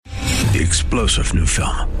The explosive new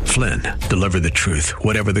film, Flynn, deliver the truth,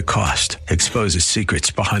 whatever the cost, exposes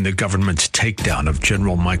secrets behind the government's takedown of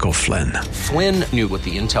General Michael Flynn. Flynn knew what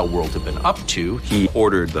the intel world had been up to. He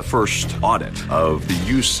ordered the first audit of the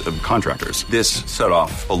use of contractors. This set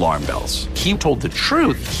off alarm bells. He told the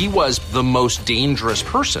truth. He was the most dangerous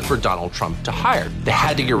person for Donald Trump to hire. They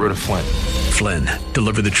had to get rid of Flynn. Flynn,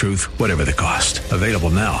 deliver the truth, whatever the cost. Available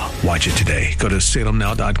now. Watch it today. Go to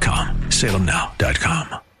salemnow.com.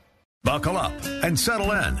 salemnow.com. Buckle up and settle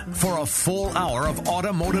in for a full hour of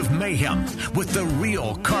automotive mayhem with the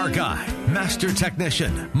real car guy, master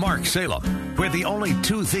technician, Mark Salem, where the only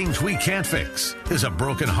two things we can't fix is a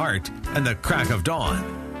broken heart and the crack of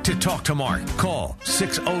dawn. To talk to Mark, call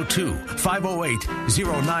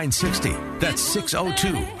 602-508-0960. That's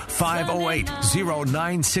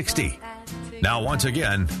 602-508-0960. Now, once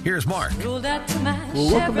again, here's Mark. Well,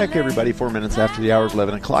 welcome back, everybody. 4 minutes after the hour of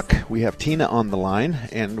 11 o'clock. We have Tina on the line,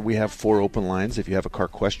 and we have 4 open lines. If you have a car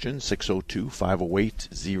question,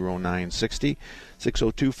 602-508-0960.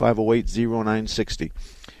 602-508-0960.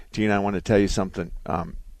 Tina, I want to tell you something.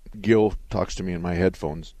 Gil talks to me in my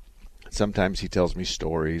headphones. Sometimes he tells me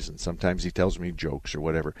stories, and sometimes he tells me jokes or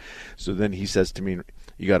whatever. So then he says to me,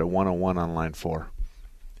 you got a 101 on line 4.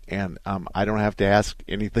 And I don't have to ask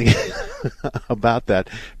anything about that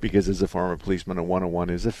because as a former policeman, a 101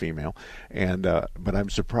 is a female. And but I'm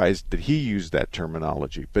surprised that he used that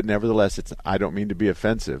terminology. But nevertheless, I don't mean to be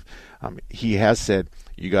offensive. He has said,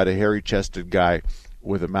 you got a hairy-chested guy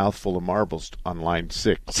with a mouthful of marbles on line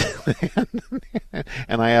 6.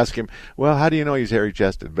 And I ask him, well, how do you know he's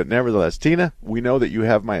hairy-chested? But nevertheless, Tina, we know that you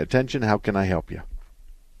have my attention. How can I help you?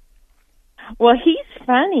 Well, he's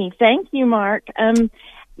funny. Thank you, Mark.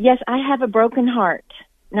 Yes, I have a broken heart.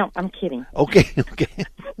 No, I'm kidding. Okay.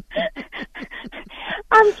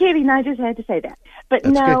 I'm kidding. I just had to say that. But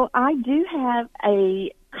That's no, good. I do have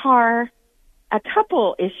a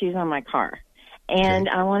couple issues on my car. And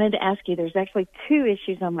I wanted to ask you, there's actually 2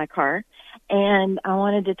 issues on my car, and I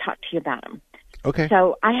wanted to talk to you about them. Okay.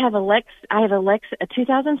 So I have a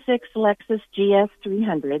 2006 Lexus GS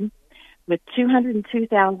 300 with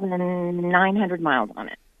 202,900 miles on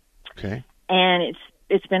it. Okay. And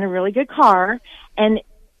it's been a really good car,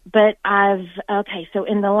 but so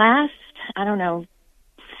in the last, 6-8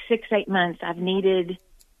 months, I need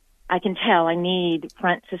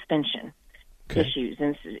front suspension issues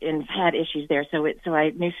and had issues there. So I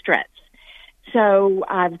new struts. So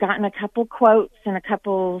I've gotten a couple quotes and a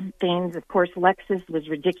couple things. Of course, Lexus was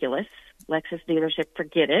ridiculous. Lexus dealership,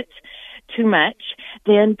 forget it. Too much.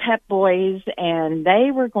 Then Pep Boys, and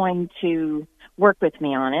they were going to work with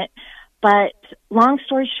me on it. But long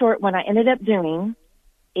story short, what I ended up doing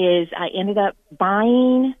is I ended up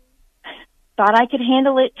thought I could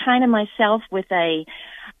handle it kind of myself with a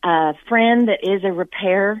friend that is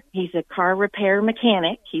he's a car repair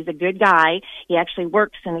mechanic. He's a good guy. He actually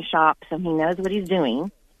works in a shop, so he knows what he's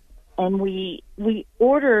doing. And we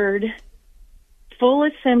ordered full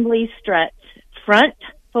assembly struts, front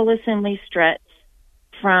full assembly struts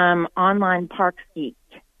from online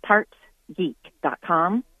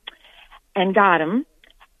partsgeek.com. And got them,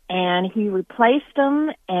 and he replaced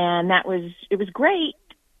them, and it was great,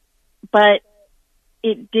 but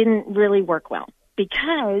it didn't really work well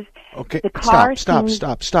because the car Stop.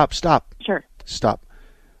 Sure. Stop.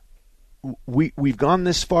 We've gone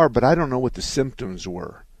this far, but I don't know what the symptoms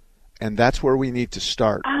were, and that's where we need to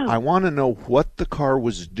start. Oh. I want to know what the car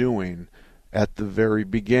was doing at the very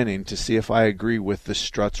beginning to see if I agree with the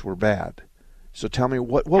struts were bad. So tell me,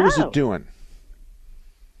 what was it doing?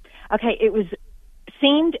 Okay,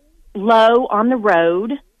 seemed low on the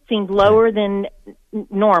road, seemed lower than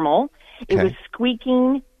normal. It was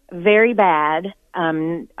squeaking very bad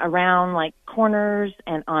around like corners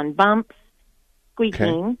and on bumps,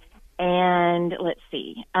 squeaking. And let's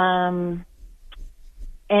see. And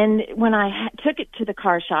when I took it to the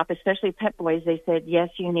car shop, especially Pep Boys, they said,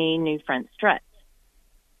 yes, you need new front struts.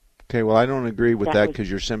 Okay, well, I don't agree with that because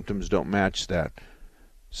your symptoms don't match that.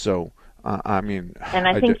 So... and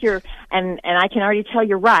I think you're, and I can already tell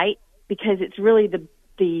you're right because it's really the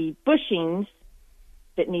bushings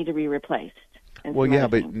that need to be replaced. Well, yeah,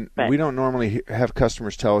 but we don't normally have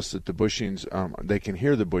customers tell us that the bushings, they can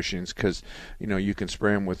hear the bushings because you can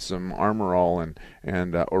spray them with some Armor All and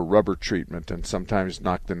or rubber treatment and sometimes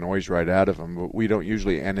knock the noise right out of them. But we don't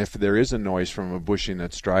usually, and if there is a noise from a bushing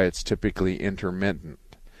that's dry, it's typically intermittent,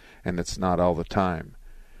 and it's not all the time.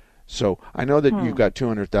 So I know that you've got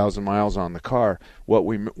 200,000 miles on the car. What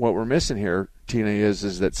we're missing here, Tina,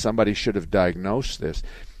 is that somebody should have diagnosed this.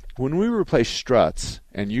 When we replace struts,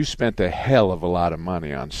 and you spent a hell of a lot of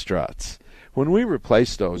money on struts, When we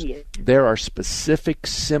replace those, there are specific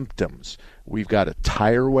symptoms. We've got a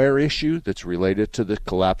tire wear issue that's related to the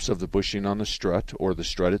collapse of the bushing on the strut or the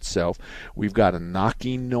strut itself. We've got a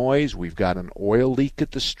knocking noise. We've got an oil leak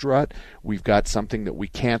at the strut. We've got something that we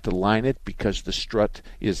can't align it because the strut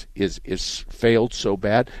is failed so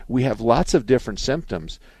bad. We have lots of different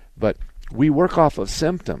symptoms, but we work off of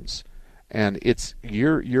symptoms, and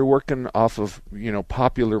you're working off of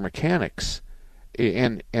popular mechanics.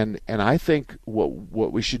 And I think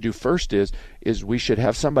what we should do first is we should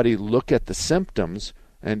have somebody look at the symptoms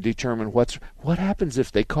and determine what happens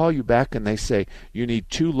if they call you back and they say you need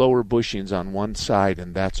 2 lower bushings on one side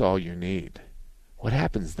and that's all you need. What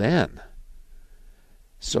happens then?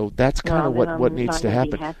 So that's kind of what needs to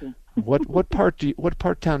happen. What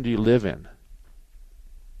part town do you live in?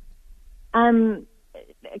 Kind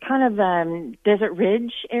of Desert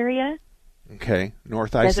Ridge area. Okay,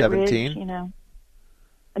 North I-17. Ridge,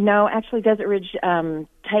 No, actually, Desert Ridge,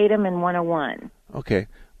 Tatum, and 101. Okay.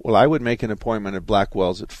 Well, I would make an appointment at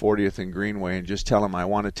Blackwell's at 40th and Greenway and just tell them I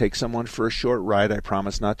want to take someone for a short ride. I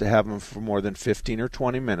promise not to have them for more than 15 or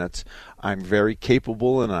 20 minutes. I'm very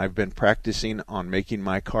capable, and I've been practicing on making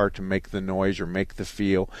my car to make the noise or make the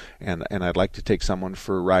feel, and I'd like to take someone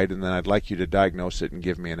for a ride, and then I'd like you to diagnose it and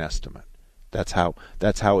give me an estimate. That's how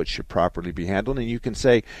it should properly be handled. And you can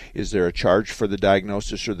say, is there a charge for the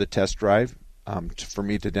diagnosis or the test drive? For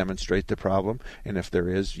me to demonstrate the problem, and if there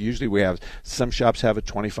is, usually we have, some shops have a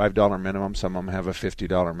 $25 minimum, some of them have a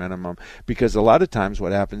 $50 minimum, because a lot of times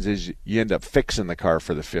what happens is you end up fixing the car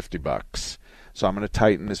for the $50. So I'm going to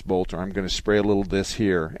tighten this bolt, or I'm going to spray a little this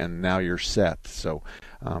here, and now you're set. So,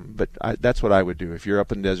 that's what I would do if you're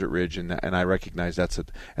up in Desert Ridge, and I recognize that's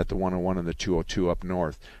at the 101 and the 202 up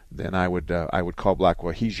north. Then I would call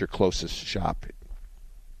Blackwell. He's your closest shop.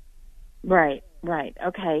 Right.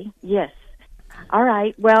 Okay. Yes. All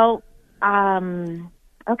right. Well, okay.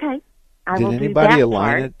 I will do that. Did anybody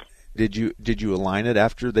align it? Did you align it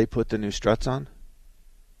after they put the new struts on?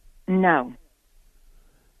 No.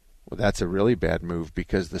 Well, that's a really bad move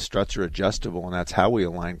because the struts are adjustable, and that's how we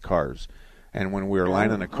align cars. And when we're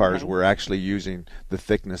aligning the cars, we're actually using the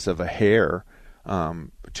thickness of a hair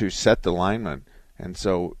to set the alignment. And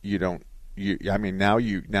so now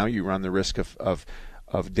you run the risk of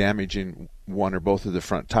damaging one or both of the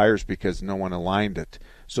front tires because no one aligned it.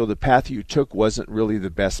 So the path you took wasn't really the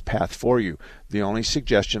best path for you. The only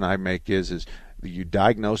suggestion I make is you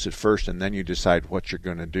diagnose it first and then you decide what you're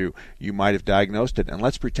going to do. You might have diagnosed it, and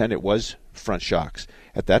let's pretend it was front shocks.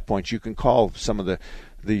 At that point, you can call some of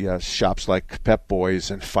the shops like Pep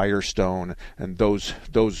Boys and Firestone and those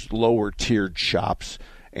lower tiered shops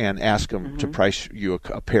and ask them to price you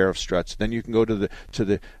a pair of struts. Then you can go to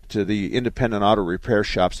the independent auto repair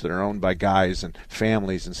shops that are owned by guys and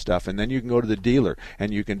families and stuff, and then you can go to the dealer,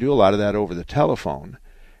 and you can do a lot of that over the telephone,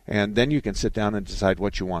 and then you can sit down and decide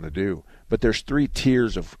what you want to do. But there's 3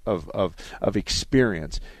 tiers of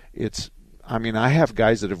experience. I have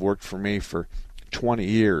guys that have worked for me for 20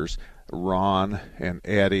 years, Ron and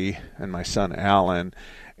Eddie and my son Alan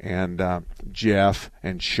and Jeff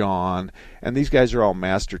and Sean, and these guys are all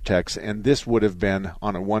master techs, and this would have been,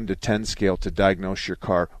 on a 1 to 10 scale to diagnose your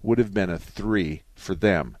car, would have been a 3 for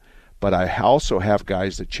them. But I also have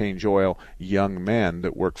guys that change oil, young men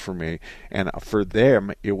that work for me, and for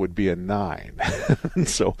them it would be a 9.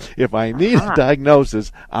 So if I need a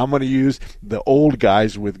diagnosis, I'm going to use the old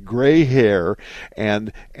guys with gray hair,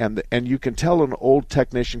 and you can tell an old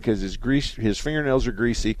technician because his fingernails are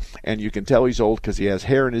greasy, and you can tell he's old because he has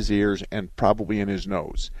hair in his ears and probably in his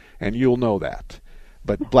nose, and you'll know that.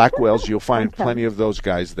 But Blackwell's, you'll find plenty of those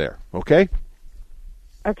guys there. Okay?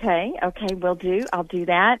 Okay, will do. I'll do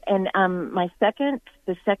that. And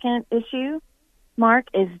the second issue, Mark,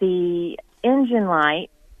 is the engine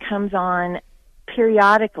light comes on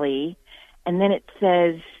periodically, and then it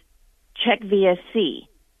says check VSC.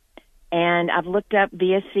 And I've looked up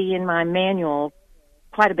VSC in my manual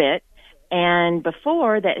quite a bit, and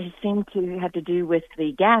before that has seemed to have to do with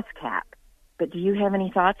the gas cap. But do you have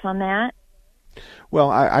any thoughts on that?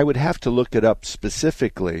 Well, I would have to look it up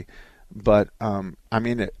specifically. But,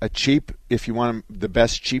 a cheap, if you want the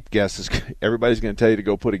best cheap guess, is everybody's going to tell you to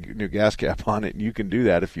go put a new gas cap on it, and you can do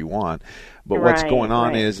that if you want. But what's going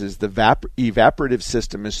on is the evaporative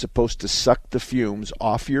system is supposed to suck the fumes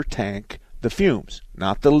off your tank, the fumes,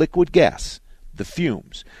 not the liquid gas, the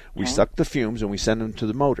fumes. We suck the fumes and we send them to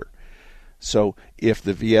the motor. So if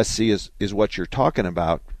the VSC is what you're talking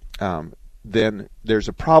about, then there's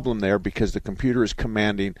a problem there because the computer is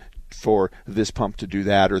commanding for this pump to do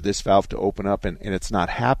that or this valve to open up, and it's not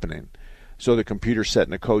happening. So the computer's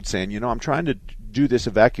setting a code saying, I'm trying to do this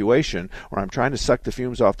evacuation, or I'm trying to suck the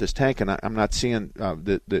fumes off this tank, and I'm not seeing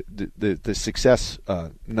the success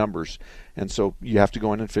numbers. And so you have to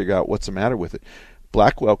go in and figure out what's the matter with it.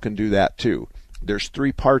 Blackwell can do that too. There's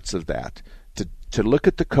 3 parts of that: to look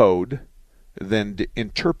at the code, then to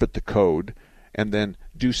interpret the code, and then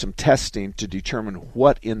do some testing to determine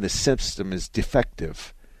what in the system is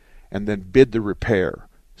defective, and then bid the repair.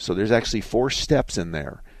 So there's actually 4 steps in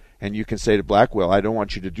there. And you can say to Blackwell, I don't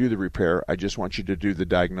want you to do the repair, I just want you to do the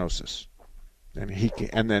diagnosis.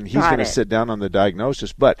 And then he's going to sit down on the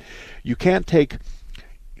diagnosis. But you can't take,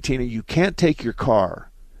 Tina, you can't take your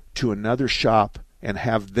car to another shop and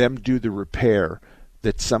have them do the repair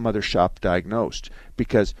that some other shop diagnosed,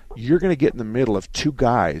 because you're going to get in the middle of 2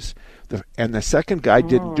 guys, and the second guy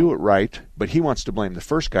didn't do it right, but he wants to blame the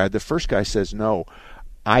first guy. The first guy says, no,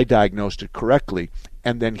 I diagnosed it correctly,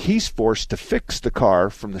 and then he's forced to fix the car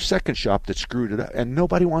from the second shop that screwed it up, and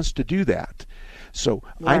nobody wants to do that. So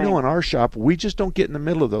I know in our shop, we just don't get in the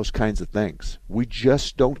middle of those kinds of things. We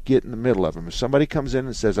just don't get in the middle of them. If somebody comes in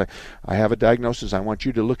and says, I have a diagnosis, I want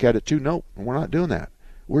you to look at it too, no, we're not doing that.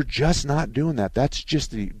 We're just not doing that. That's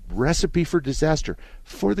just the recipe for disaster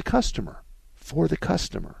for the customer. For the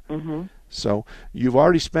customer. Mm-hmm. So you've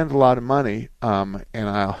already spent a lot of money, and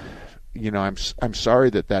I'm sorry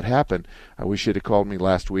that happened. I wish you'd have called me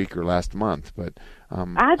last week or last month, but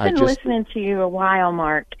I've been listening to you a while,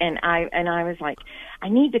 Mark, and I was like, I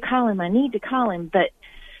need to call him, but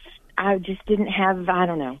I just didn't have, I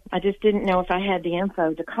don't know, I just didn't know if I had the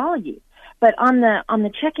info to call you. But on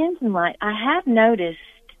the check engine light, I have noticed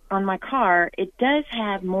on my car, it does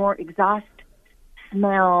have more exhaust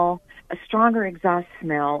smell, a stronger exhaust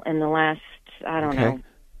smell in the last, I don't know,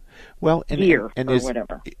 year or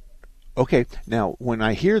whatever. Okay, now when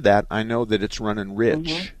I hear that, I know that it's running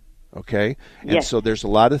rich, okay? And so there's a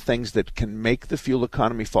lot of things that can make the fuel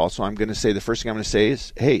economy fall. So I'm going to say, the first thing I'm going to say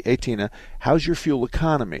is, hey, Tina, how's your fuel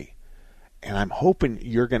economy? And I'm hoping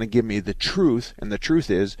you're going to give me the truth, and the truth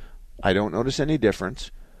is, I don't notice any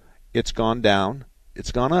difference. It's gone down.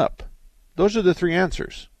 It's gone up. Those are the 3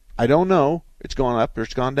 answers. I don't know. It's gone up or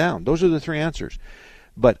it's gone down. Those are the 3 answers.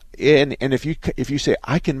 But if you say,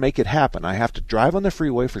 I can make it happen, I have to drive on the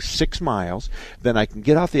freeway for 6 miles, then I can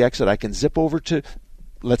get off the exit, I can zip over to,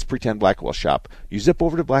 let's pretend Blackwell shop. You zip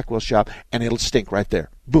over to Blackwell shop, and it'll stink right there.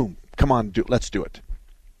 Boom. Come on, let's do it.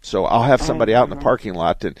 So I'll have somebody out in the parking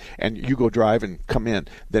lot, and you go drive and come in.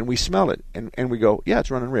 Then we smell it, and we go, yeah, it's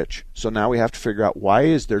running rich. So now we have to figure out, why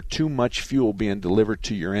is there too much fuel being delivered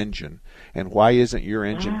to your engine, and why isn't your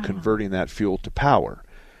engine converting that fuel to power?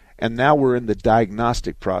 And now we're in the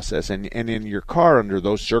diagnostic process, and in your car under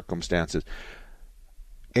those circumstances,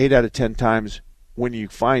 8 out of 10 times when you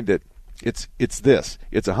find it, it's this.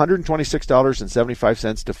 It's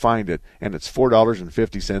 $126.75 to find it, and it's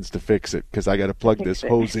 $4.50 to fix it, because I got to plug this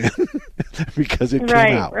hose in because it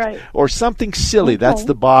came out. Right. Or something silly. Okay. That's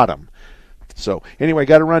the bottom. So anyway,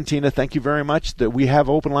 got to run, Tina. Thank you very much. We have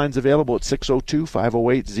open lines available at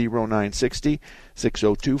 602-508-0960,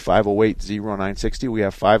 602-508-0960. We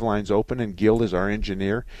have 5 lines open, and Gil is our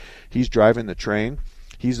engineer. He's driving the train.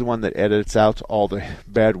 He's the one that edits out all the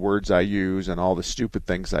bad words I use and all the stupid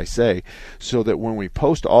things I say, so that when we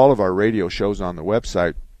post all of our radio shows on the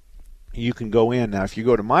website, you can go in. Now, if you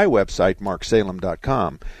go to my website,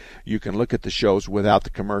 marksalem.com, you can look at the shows without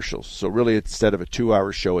the commercials. So really, instead of a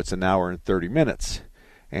 2-hour show, it's an hour and 30 minutes.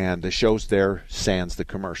 And the shows there sans the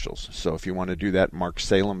commercials. So if you want to do that,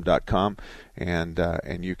 marksalem.com,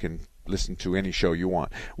 and you can listen to any show you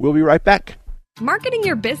want. We'll be right back. Marketing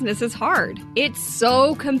your business is hard. It's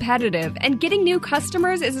so competitive, and getting new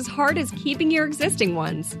customers is as hard as keeping your existing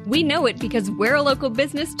ones. We know it because we're a local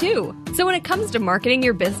business too. So when it comes to marketing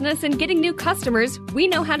your business and getting new customers, we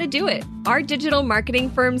know how to do it. Our digital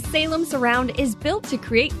marketing firm, Salem Surround, is built to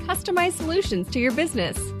create customized solutions to your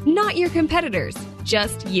business, not your competitors,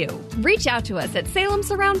 just you. Reach out to us at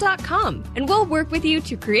salemsurround.com, and we'll work with you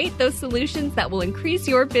to create those solutions that will increase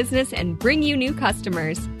your business and bring you new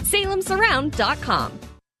customers. salemsurround.com.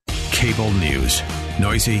 Cable news.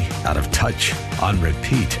 Noisy, out of touch, on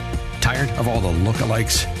repeat. Tired of all the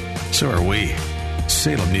lookalikes? So are we.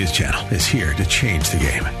 Salem News Channel is here to change the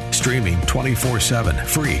game. Streaming 24/7,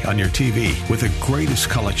 free on your TV, with the greatest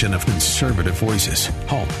collection of conservative voices.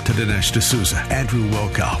 Home to Dinesh D'Souza, Andrew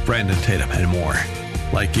Wilkow, Brandon Tatum, and more.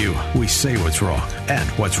 Like you, we say what's wrong and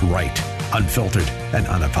what's right. Unfiltered and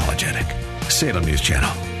unapologetic. Salem News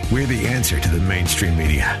Channel. We're the answer to the mainstream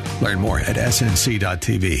media. Learn more at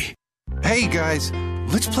snc.tv. Hey guys,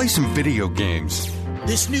 let's play some video games.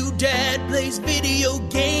 This new dad plays video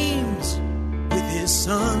games with his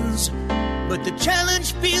sons.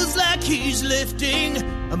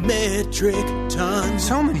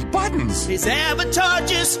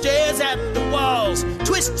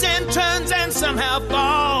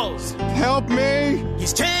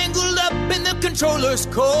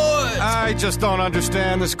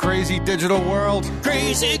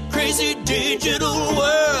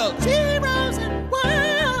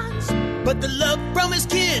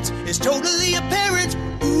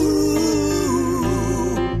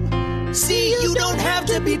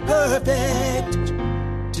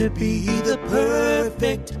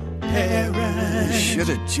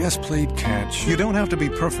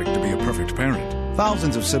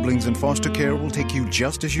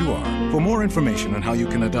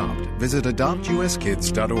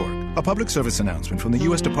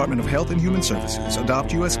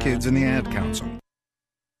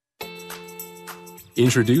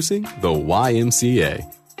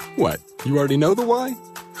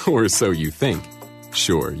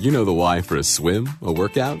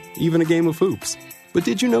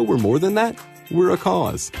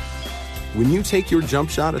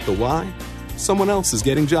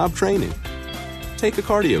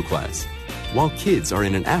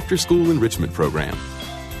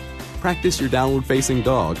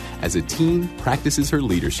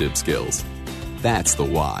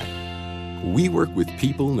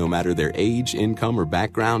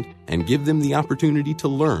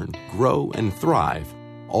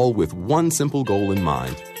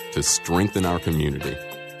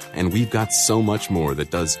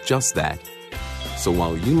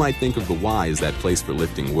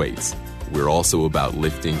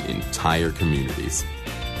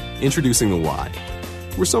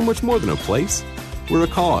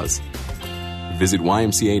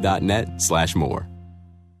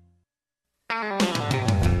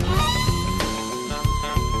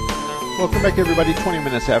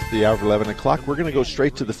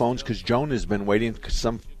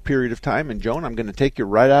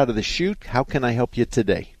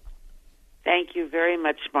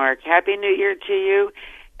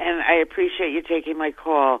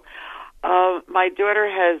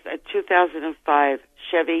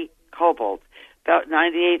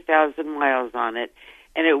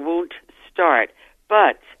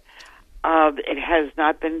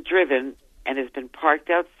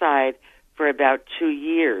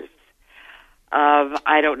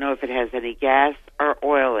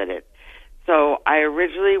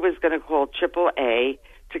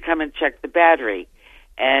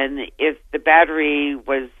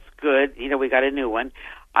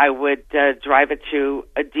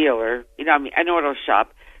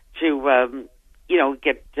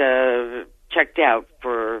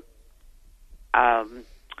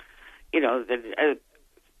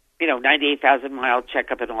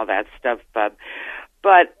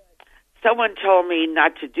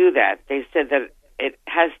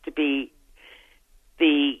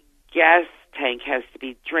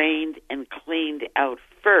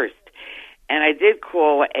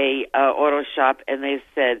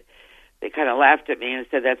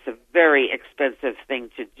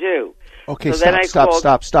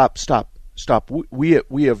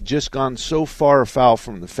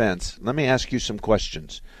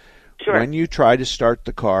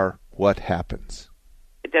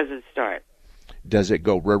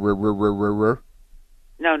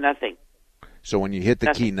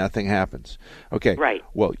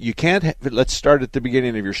 You can't. Let's start at the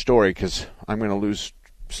beginning of your story because I'm going to lose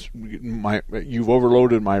you've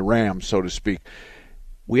overloaded my RAM, so to speak.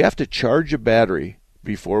 We have to charge a battery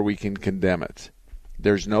before we can condemn it.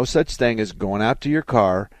 There's no such thing as going out to your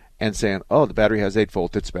car and saying, "Oh, the battery has 8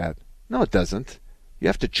 volts, it's bad." No, it doesn't. You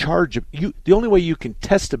have to charge it. The only way you can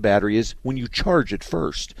test a battery is when you charge it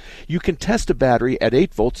first. You can test a battery at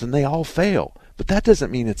 8 volts and they all fail. But that doesn't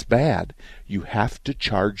mean it's bad. You have to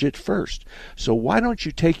charge it first. So why don't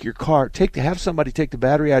you take your car, have somebody take the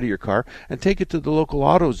battery out of your car and take it to the local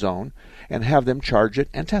AutoZone and have them charge it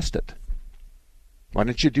and test it? Why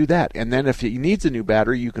don't you do that? And then if it needs a new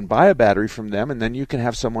battery, you can buy a battery from them and then you can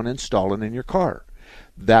have someone install it in your car.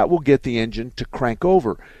 That will get the engine to crank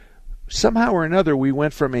over. Somehow or another, we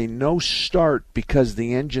went from a no start because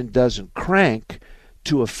the engine doesn't crank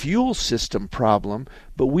to a fuel system problem,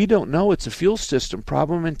 but we don't know it's a fuel system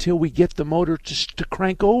problem until we get the motor to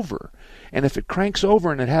crank over. And if it cranks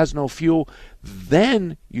over and it has no fuel,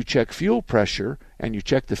 then you check fuel pressure and you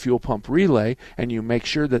check the fuel pump relay and you make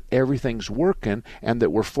sure that everything's working and that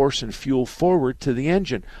we're forcing fuel forward to the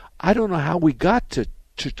engine. I don't know how we got to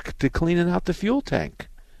cleaning out the fuel tank.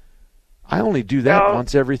 I only do that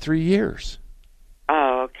once every 3 years.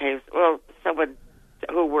 Oh, okay. Well, someone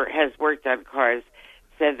who has worked on cars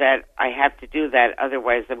said that I have to do that,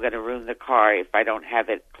 otherwise I'm going to ruin the car if I don't have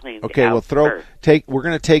it cleaned Okay, out well, first. we're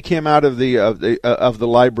going to take him out of the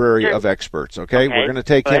library of experts. Okay, we're going to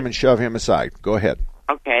take him and shove him aside. Go ahead.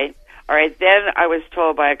 Okay. All right. Then I was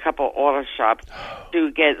told by a couple auto shops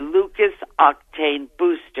to get Lucas Octane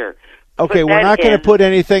Booster. Okay, we're not going to put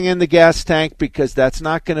anything in the gas tank because that's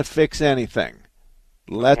not going to fix anything.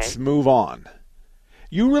 Let's move on.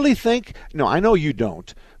 You really think? No, I know you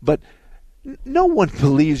don't, but no one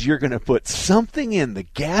believes you're going to put something in the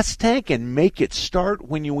gas tank and make it start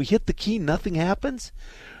when we hit the key, nothing happens?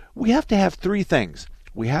 We have to have three things.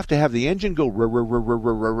 We have to have the engine go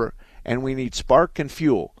rrr, and we need spark and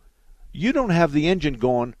fuel. You don't have the engine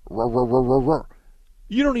going rrr.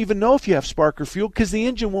 You don't even know if you have spark or fuel because the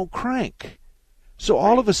engine won't crank. So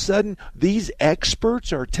all of a sudden, these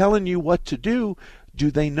experts are telling you what to do. Do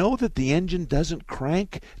they know that the engine doesn't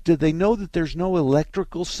crank? Do they know that there's no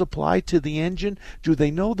electrical supply to the engine? Do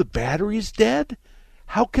they know the battery's dead?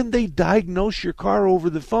 How can they diagnose your car over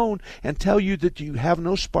the phone and tell you that you have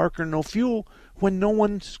no spark or no fuel when no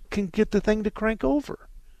one can get the thing to crank over?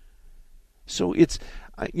 So it's,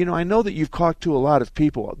 I know that you've talked to a lot of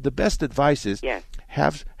people. The best advice is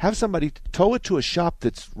have somebody tow it to a shop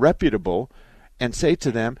that's reputable and say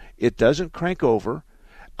to them, it doesn't crank over.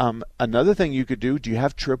 Another thing you could do you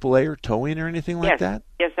have AAA or towing or anything like that?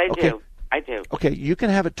 Yes, I do. I do. Okay, you can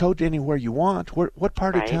have it towed anywhere you want. What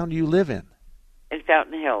part of town do you live in? In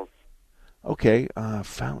Fountain Hills. Okay,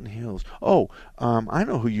 Fountain Hills. Oh, I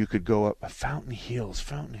know who you could go up. Fountain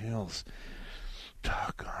Hills.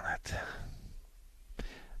 Doggone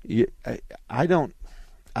it. I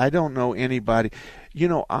don't know anybody.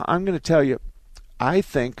 I'm going to tell you. I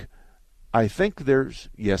think there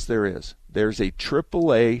is. There's a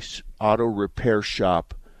AAA auto repair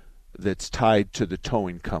shop that's tied to the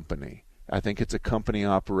towing company. I think it's a company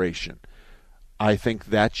operation. I think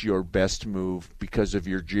that's your best move because of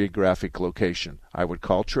your geographic location. I would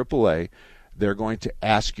call AAA. They're going to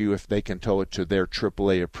ask you if they can tow it to their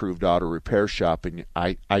AAA-approved auto repair shop, and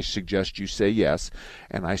I suggest you say yes,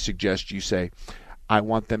 and I suggest you say, I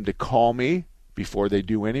want them to call me before they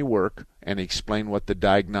do any work and explain what the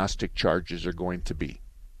diagnostic charges are going to be.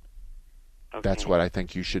 Okay. That's what I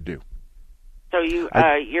think you should do. So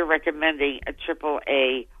you're recommending a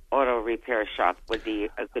AAA auto repair shop would be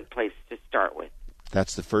a good place to start with.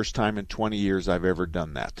 That's the first time in 20 years I've ever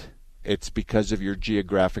done that. It's because of your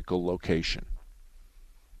geographical location.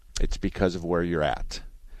 It's because of where you're at.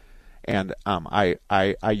 And I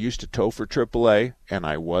used to tow for AAA, and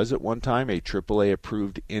I was at one time a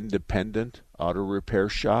AAA-approved independent auto repair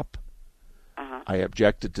shop. I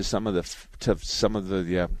objected to some of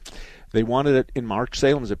the they wanted it, in Mark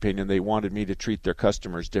Salem's opinion, they wanted me to treat their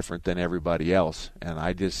customers different than everybody else, and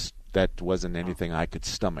that wasn't anything I could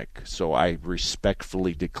stomach. So I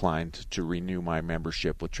respectfully declined to renew my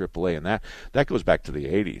membership with AAA, and that goes back to the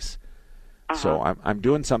 80s. So I'm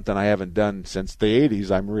doing something I haven't done since the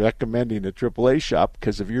 80s. I'm recommending a AAA shop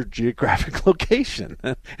because of your geographic location,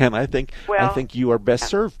 and I think you are best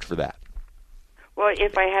served for that. Well,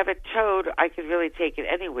 if I have it towed, I could really take it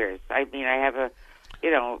anywhere. I mean, I have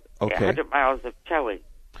 100 miles of towing.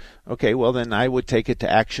 Okay, well then I would take it to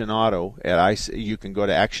Action Auto you can go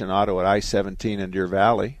to Action Auto at I-17 in Deer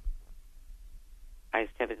Valley.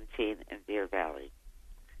 I-17 in Deer Valley.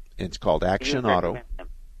 It's called Action Auto.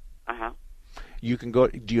 You can go.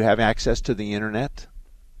 Do you have access to the internet?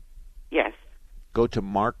 Yes. Go to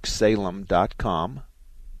marksalem.com.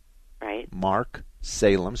 Right. Mark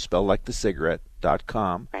Salem, spelled like the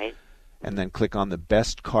cigarette.com. Right. And then click on the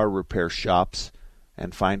best car repair shops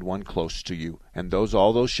and find one close to you. And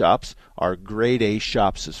all those shops are grade A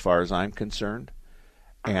shops as far as I'm concerned.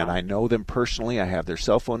 And I know them personally. I have their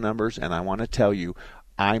cell phone numbers, and I want to tell you,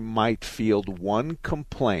 I might field one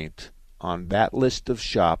complaint on that list of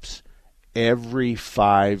shops every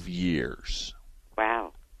 5 years.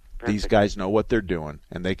 Wow. Perfect. These guys know what they're doing,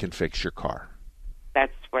 and they can fix your car.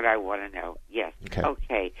 That's what I want to know. Yes.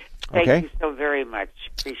 Okay. Thank you so very much.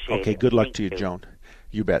 Appreciate it. Okay, good luck to you, Joan.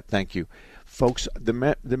 You bet. Thank you. Folks,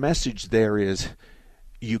 the message there is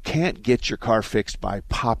you can't get your car fixed by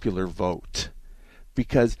popular vote,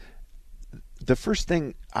 because the first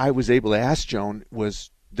thing I was able to ask Joan was,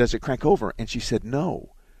 does it crank over? And she said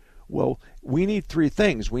no. Well, we need three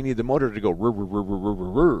things. We need the motor to go rrr, rrr, rrr, rrr,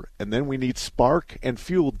 rrr, rrr, and then we need spark and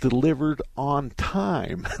fuel delivered on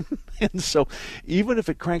time. And so even if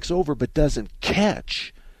it cranks over but doesn't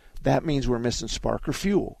catch, that means we're missing spark or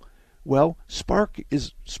fuel. Well, spark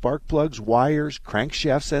is spark plugs, wires,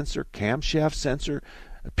 crankshaft sensor, camshaft sensor,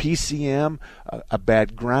 a PCM, a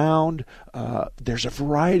bad ground. There's a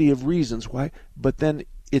variety of reasons why. But then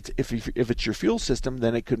if it's your fuel system,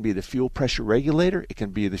 then it could be the fuel pressure regulator, it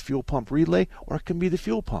can be the fuel pump relay, or it can be the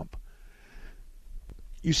fuel pump.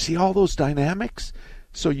 You see all those dynamics?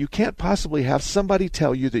 So you can't possibly have somebody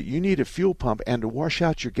tell you that you need a fuel pump and to wash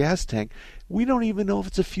out your gas tank. We don't even know if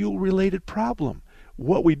it's a fuel-related problem.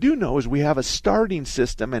 What we do know is we have a starting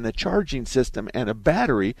system and a charging system and a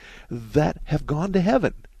battery that have gone to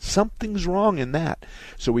heaven. Something's wrong in that.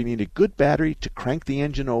 So we need a good battery to crank the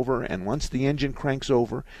engine over, and once the engine cranks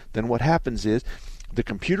over, then what happens is the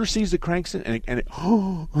computer sees the cranks and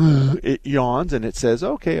it yawns and it says,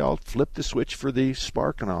 okay, I'll flip the switch for the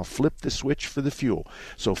spark and I'll flip the switch for the fuel.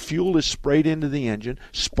 So fuel is sprayed into the engine,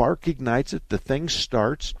 spark ignites it, the thing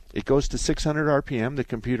starts, it goes to 600 RPM, the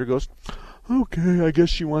computer goes, okay, I guess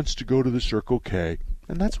she wants to go to the Circle K.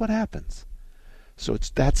 And that's what happens. So it's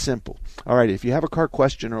that simple. All right, if you have a car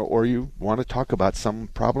question or you want to talk about some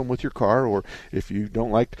problem with your car, or if you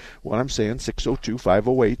don't like what I'm saying,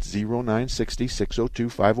 602-508-0960,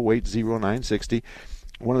 602-508-0960.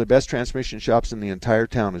 One of the best transmission shops in the entire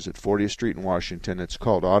town is at 40th Street in Washington. It's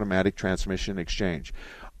called Automatic Transmission Exchange.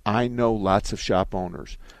 I know lots of shop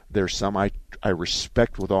owners. There's some I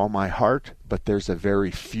respect with all my heart, but there's a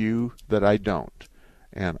very few that I don't.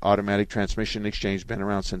 And Automatic Transmission Exchange been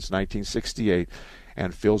around since 1968,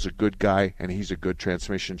 and Phil's a good guy, and he's a good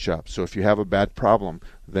transmission shop. So if you have a bad problem,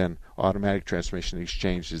 then Automatic Transmission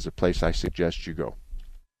Exchange is the place I suggest you go.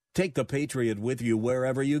 Take the Patriot with you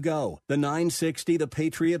wherever you go. The 960 The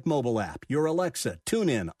Patriot mobile app, your Alexa,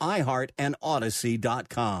 TuneIn, iHeart, and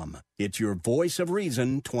Odyssey.com. It's your voice of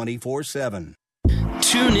reason 24/7.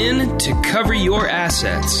 Tune in to Cover Your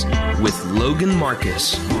Assets with Logan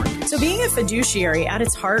Marcus. So being a fiduciary at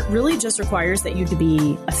its heart really just requires that you to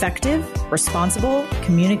be effective, responsible,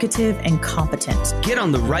 communicative, and competent. Get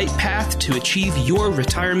on the right path to achieve your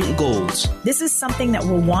retirement goals. This is something that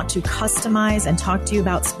we'll want to customize and talk to you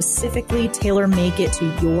about specifically, tailor-make it to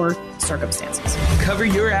your circumstances. Cover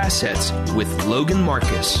Your Assets with Logan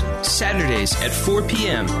Marcus. Saturdays at 4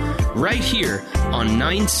 p.m. right here on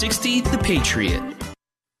 960 The Patriot.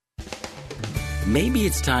 Maybe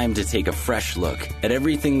it's time to take a fresh look at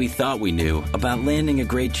everything we thought we knew about landing a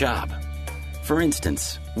great job. For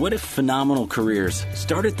instance, what if phenomenal careers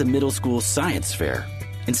start at the middle school science fair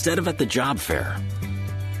instead of at the job fair?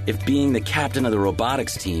 If being the captain of the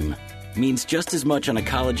robotics team means just as much on a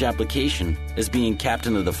college application as being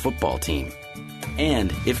captain of the football team.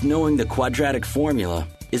 And if knowing the quadratic formula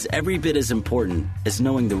is every bit as important as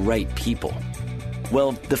knowing the right people.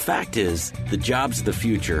 Well, the fact is, the jobs of the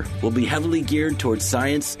future will be heavily geared towards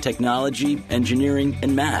science, technology, engineering,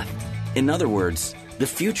 and math. In other words, the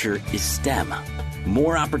future is STEM.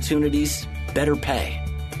 More opportunities, better pay.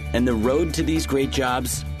 And the road to these great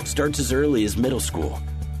jobs starts as early as middle school.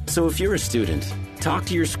 So if you're a student, talk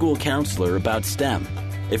to your school counselor about STEM.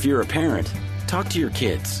 If you're a parent, talk to your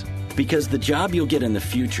kids. Because the job you'll get in the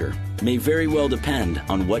future may very well depend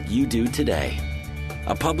on what you do today.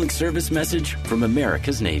 A public service message from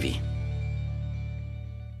America's Navy.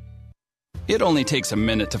 It only takes a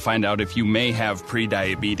minute to find out if you may have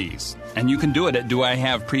prediabetes. And you can do it at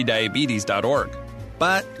doihaveprediabetes.org.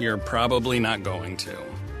 But you're probably not going to.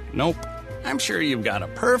 Nope. I'm sure you've got a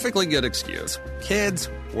perfectly good excuse. Kids,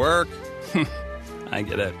 work. I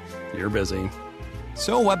get it. You're busy.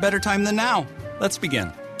 So what better time than now? Let's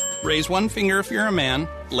begin. Raise one finger if you're a man.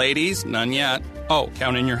 Ladies, none yet. Oh,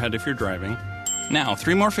 count in your head if you're driving. Now,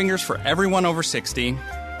 3 more fingers for everyone over 60,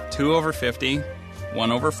 2 over 50,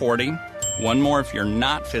 1 over 40, 1 more if you're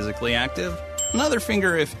not physically active, another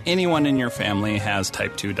finger if anyone in your family has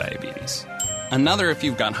type 2 diabetes, another if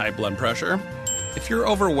you've got high blood pressure. If you're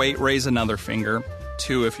overweight, raise another finger,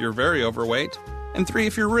 2 if you're very overweight, and 3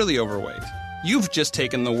 if you're really overweight. You've just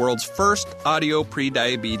taken the world's first audio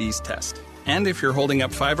prediabetes test. And if you're holding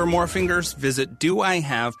up 5 or more fingers, visit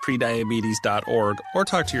doihaveprediabetes.org or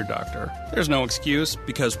talk to your doctor. There's no excuse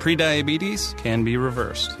because prediabetes can be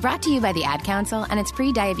reversed. Brought to you by the Ad Council and its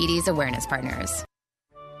pre-diabetes awareness partners.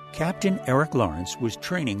 Captain Eric Lawrence was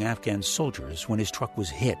training Afghan soldiers when his truck was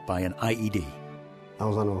hit by an IED. I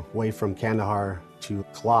was on the way from Kandahar to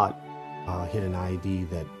Kalat, hit an IED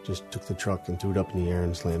that just took the truck and threw it up in the air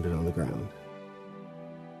and slammed it on the ground.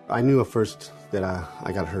 I knew at first that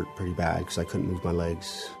I got hurt pretty bad because I couldn't move my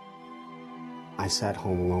legs. I sat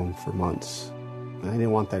home alone for months. I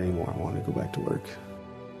didn't want that anymore. I wanted to go back to work.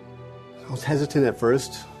 I was hesitant at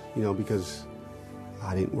first, because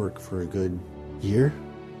I didn't work for a good year.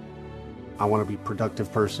 I want to be a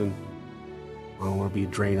productive person. I don't want to be a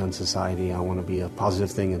drain on society. I want to be a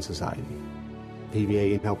positive thing in society.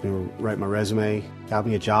 PVA helped me write my resume, got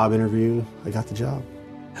me a job interview. I got the job.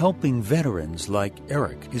 Helping veterans like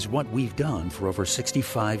Eric is what we've done for over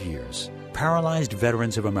 65 years. Paralyzed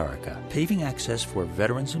Veterans of America, paving access for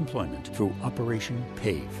veterans' employment through Operation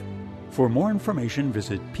PAVE. For more information,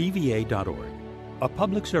 visit pva.org. A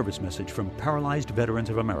public service message from Paralyzed Veterans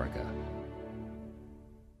of America.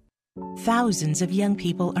 Thousands of young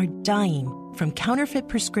people are dying from counterfeit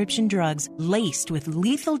prescription drugs laced with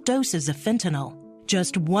lethal doses of fentanyl.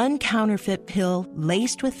 Just one counterfeit pill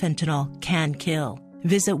laced with fentanyl can kill.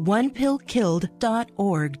 Visit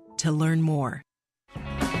onepillkilled.org to learn more.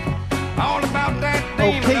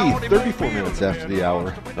 Okay, 34 minutes after the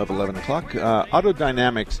hour of 11 o'clock. Auto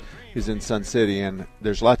Dynamics is in Sun City, and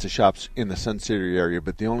there's lots of shops in the Sun City area,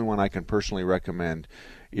 but the only one I can personally recommend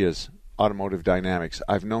is Automotive Dynamics.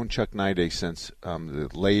 I've known Chuck Nide since the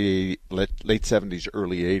late 70s,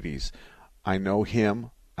 early 80s. I know him.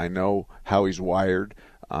 I know how he's wired.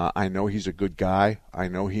 I know he's a good guy. I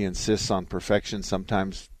know he insists on perfection,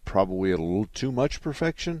 sometimes probably a little too much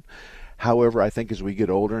perfection. However, I think as we get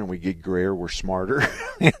older and we get grayer, we're smarter.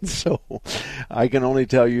 And so I can only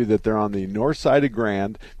tell you that they're on the north side of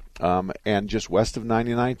Grand and just west of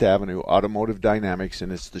 99th Avenue, Automotive Dynamics,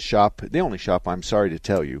 and it's the only shop, I'm sorry to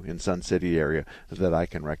tell you, in Sun City area that I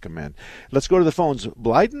can recommend. Let's go to the phones.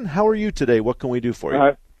 Blyden, how are you today? What can we do for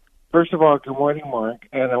you? First of all, good morning, Mark,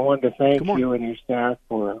 and I wanted to thank you and your staff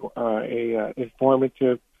for a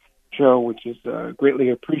informative show, which is greatly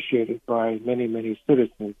appreciated by many, many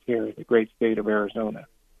citizens here in the great state of Arizona.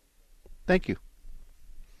 Thank you.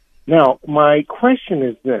 Now, my question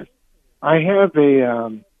is this. I have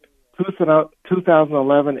a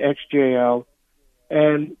 2011 XJL,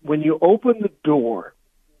 and when you open the door,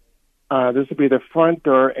 this will be the front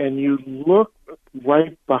door, and you look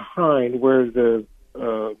right behind where the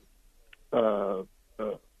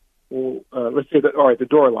let's say the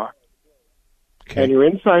door lock. Okay. And you're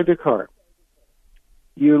inside the car.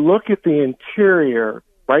 You look at the interior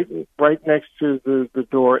right next to the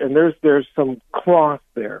door, and there's some cloth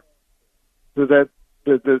there. Does that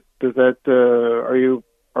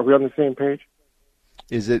are we on the same page?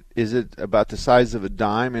 Is it about the size of a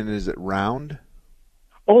dime, and is it round?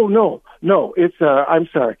 Oh no, it's I'm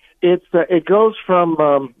sorry. It goes from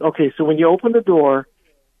so when you open the door,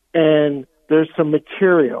 and there's some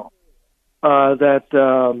material that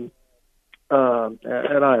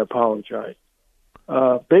and I apologize.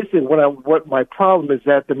 Basically, what my problem is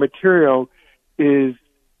that the material is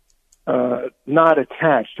not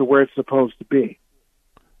attached to where it's supposed to be.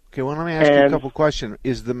 Okay, well, let me ask you a couple questions.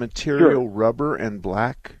 Is the material rubber and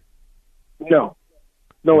black? No,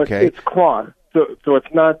 okay. It's cloth. So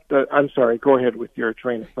it's not. I'm sorry. Go ahead with your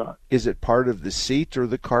train of thought. Is it part of the seat or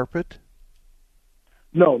the carpet?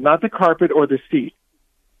 No, not the carpet or the seat.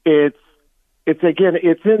 It's again.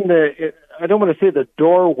 It's in the. I don't want to say the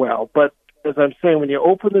door well, but as I'm saying, when you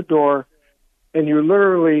open the door, and you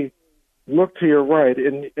literally look to your right,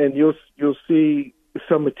 and you'll see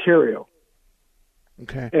some material.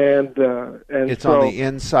 Okay. And it's on the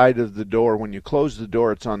inside of the door. When you close the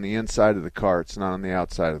door, it's on the inside of the car. It's not on the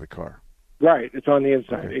outside of the car. Right. It's on the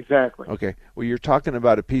inside. Okay. Exactly. Okay. Well, you're talking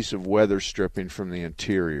about a piece of weather stripping from the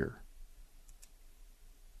interior.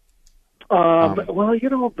 Well,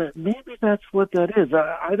 maybe that's what that is.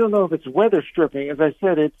 I don't know if it's weather stripping. As I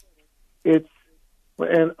said, it's,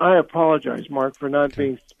 and I apologize, Mark, for not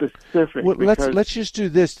being specific. Well, let's just do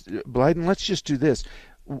this, Blyden. Let's just do this.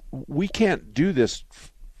 We can't do this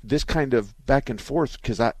kind of back and forth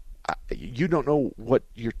because you don't know what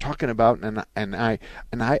you're talking about, and I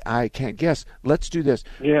can't guess. Let's do this.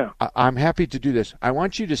 Yeah, I'm happy to do this. I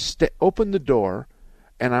want you to open the door.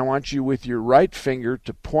 And I want you with your right finger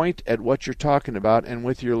to point at what you're talking about, and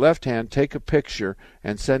with your left hand take a picture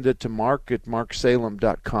and send it to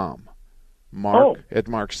mark@marksalem.com.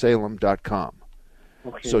 Mark@marksalem.com.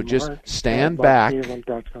 Okay, so just stand back.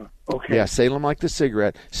 Okay. Yeah, Salem like the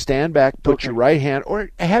cigarette. Stand back, put your right hand, or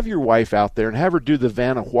have your wife out there and have her do the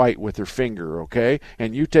Vanna White with her finger, okay?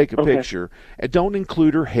 And you take a picture. And don't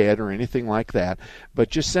include her head or anything like that, but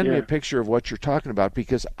just send me a picture of what you're talking about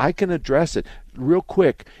because I can address it real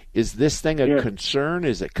quick. Is this thing a concern?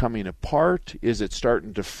 Is it coming apart? Is it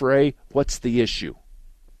starting to fray? What's the issue?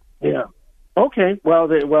 Yeah. Okay. Well,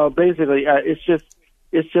 basically, it's just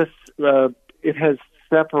it has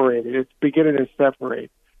separated. It's beginning to separate.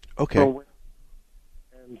 Okay.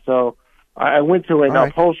 So I went to an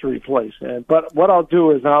upholstery place, but what I'll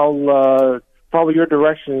do is I'll follow your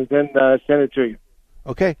directions and send it to you.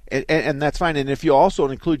 Okay, and that's fine. And if you also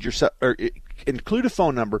include include a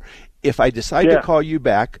phone number, if I decide to call you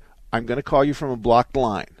back, I'm going to call you from a blocked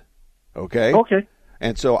line. Okay. Okay.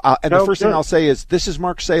 And so, the first thing I'll say is, "This is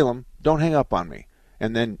Mark Salem. Don't hang up on me."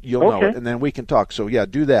 and then you'll know it, and then we can talk. So, yeah,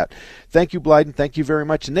 do that. Thank you, Blyden. Thank you very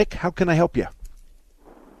much. Nick, how can I help you?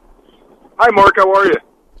 Hi, Mark. How are you?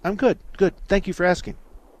 I'm good. Good. Thank you for asking.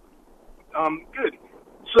 Good.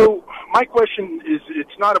 So my question is,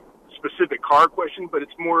 it's not a specific car question, but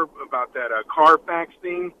it's more about that Carfax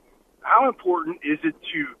thing. How important is it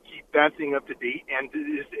to keep that thing up to date? And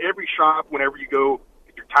is every shop, whenever you go,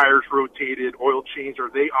 your tires rotated, oil changed, are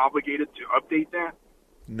they obligated to update that?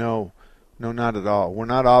 No, not at all. We're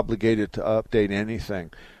not obligated to update anything.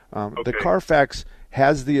 The Carfax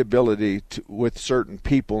has the ability to, with certain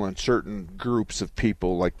people and certain groups of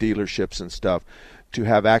people like dealerships and stuff, to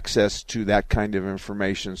have access to that kind of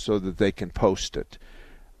information so that they can post it.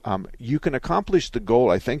 You can accomplish the goal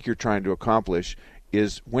I think you're trying to accomplish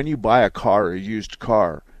is when you buy a car or a used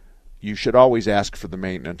car, you should always ask for the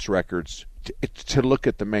maintenance records, to look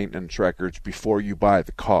at the maintenance records before you buy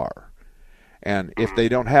the car. And if they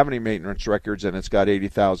don't have any maintenance records and it's got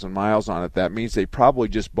 80,000 miles on it, that means they probably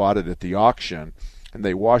just bought it at the auction and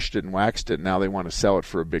they washed it and waxed it, and now they want to sell it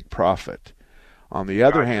for a big profit. On the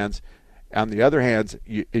other hand,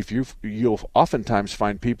 you'll oftentimes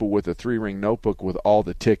find people with a 3-ring notebook with all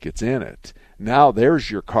the tickets in it. Now there's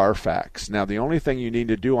your Carfax. Now the only thing you need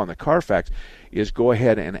to do on the Carfax is go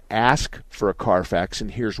ahead and ask for a Carfax,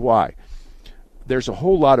 and here's why. There's a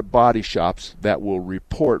whole lot of body shops that will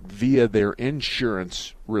report via their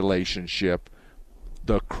insurance relationship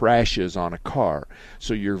the crashes on a car.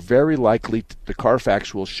 So you're very likely, the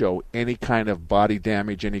Carfax will show any kind of body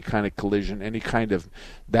damage, any kind of collision, any kind of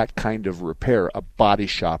that kind of repair, a body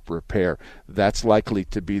shop repair. That's likely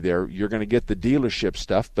to be there. You're going to get the dealership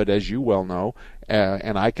stuff, but as you well know,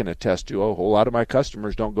 and I can attest to, a whole lot of my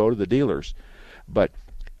customers don't go to the dealers. But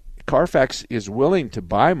Carfax is willing to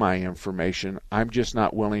buy my information. I'm just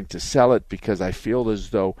not willing to sell it because I feel as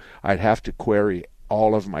though I'd have to query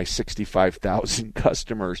all of my 65,000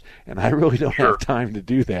 customers, and I really don't have time to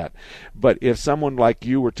do that. But if someone like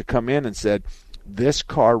you were to come in and said, this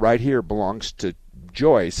car right here belongs to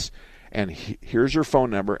Joyce, and here's her phone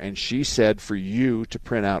number, and she said for you to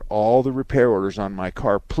print out all the repair orders on my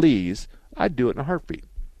car, please, I'd do it in a heartbeat.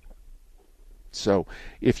 So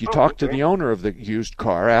if you talk to the owner of the used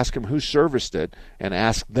car, ask him who serviced it, and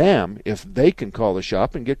ask them if they can call the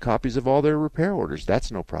shop and get copies of all their repair orders. That's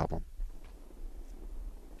no problem.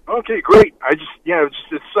 Okay, great.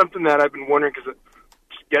 It's something that I've been wondering because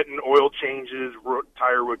just getting oil changes,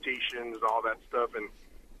 tire rotations, all that stuff, and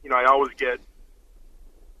I always get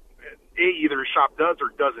either a shop does or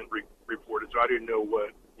doesn't report it, so I didn't know what.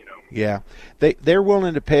 Yeah, they're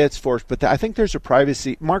willing to pay its force, but I think there's a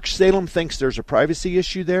privacy. Mark Salem thinks there's a privacy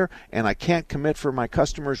issue there, and I can't commit for my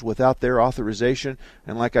customers without their authorization.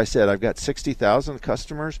 And like I said, I've got 60,000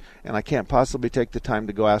 customers, and I can't possibly take the time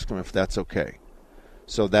to go ask them if that's okay.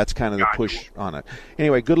 So that's kind of the push on it.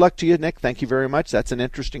 Anyway, good luck to you, Nick. Thank you very much. That's an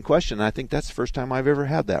interesting question. I think that's the first time I've ever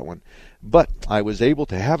had that one. But I was able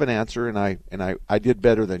to have an answer, and I did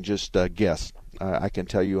better than just guess. I can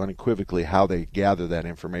tell you unequivocally how they gather that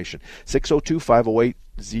information.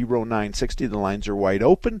 602-508-0960. The lines are wide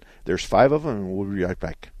open. There's 5 of them, and we'll be right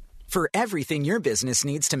back. For everything your business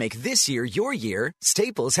needs to make this year your year,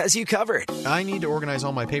 Staples has you covered. I need to organize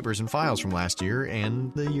all my papers and files from last year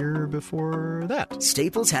and the year before that.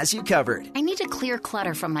 Staples has you covered. I need to clear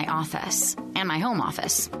clutter from my office and my home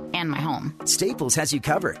office and my home. Staples has you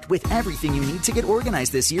covered with everything you need to get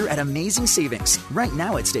organized this year at amazing savings. Right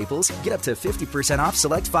now at Staples, get up to 50% off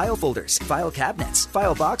select file folders, file cabinets,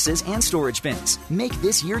 file boxes, and storage bins. Make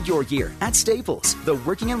this year your year at Staples, the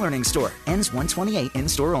working and learning store. Ends 1/28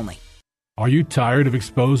 in-store only. Are you tired of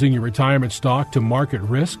exposing your retirement stock to market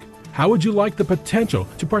risk? How would you like the potential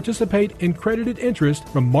to participate in credited interest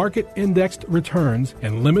from market-indexed returns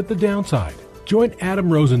and limit the downside? Join Adam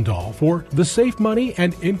Rosendahl for the Safe Money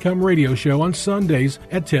and Income Radio Show on Sundays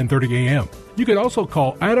at 10:30 a.m. You can also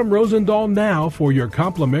call Adam Rosendahl now for your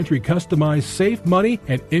complimentary customized Safe Money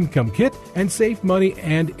and Income Kit and Safe Money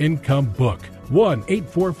and Income Book.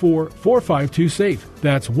 1-844-452-SAFE.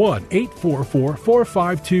 That's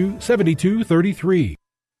 1-844-452-7233.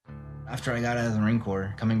 After I got out of the Marine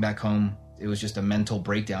Corps, coming back home, it was just a mental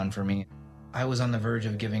breakdown for me. I was on the verge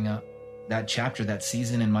of giving up. That chapter, that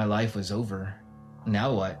season in my life was over.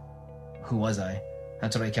 Now what? Who was I?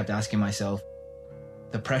 That's what I kept asking myself.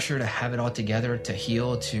 The pressure to have it all together, to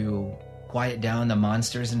heal, to quiet down the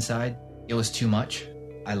monsters inside, it was too much.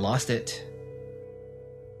 I lost it.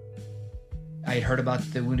 I had heard about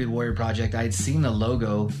the Wounded Warrior Project. I had seen the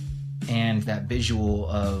logo and that visual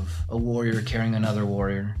of a warrior carrying another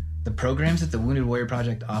warrior. The programs that the Wounded Warrior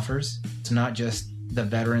Project offers, it's not just the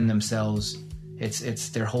veteran themselves, it's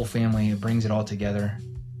their whole family. It brings it all together.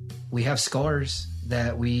 We have scars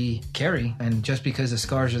that we carry. And just because the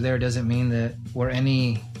scars are there doesn't mean that we're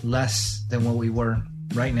any less than what we were.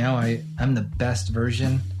 Right now, I'm the best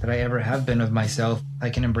version that I ever have been of myself. I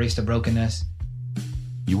can embrace the brokenness.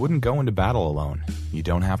 You wouldn't go into battle alone. You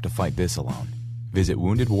don't have to fight this alone. Visit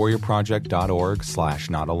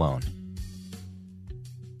woundedwarriorproject.org/notalone.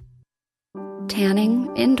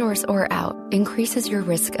 Tanning, indoors or out, increases your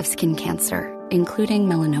risk of skin cancer, including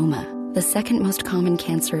melanoma, the second most common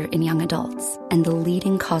cancer in young adults, and the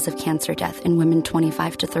leading cause of cancer death in women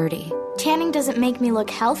 25 to 30. Tanning doesn't make me look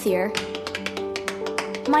healthier.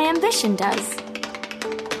 My ambition does.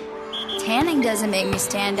 Tanning doesn't make me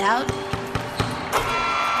stand out.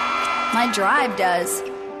 My drive does.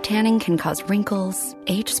 Tanning can cause wrinkles,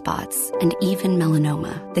 age spots, and even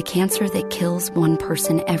melanoma, the cancer that kills one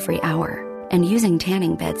person every hour. And using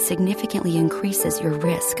tanning beds significantly increases your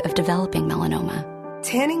risk of developing melanoma.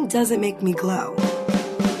 Tanning doesn't make me glow.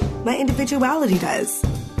 My individuality does.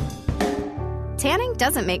 Tanning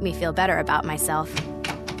doesn't make me feel better about myself.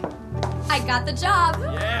 I got the job.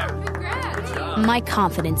 Yeah. Congrats. My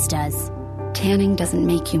confidence does. Tanning doesn't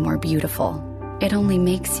make you more beautiful. It only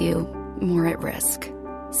makes you more at risk.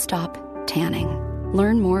 Stop tanning.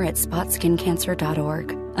 Learn more at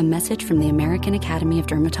spotskincancer.org. A message from the American Academy of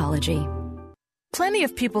Dermatology. Plenty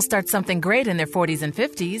of people start something great in their 40s and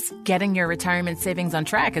 50s. Getting your retirement savings on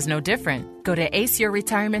track is no different. Go to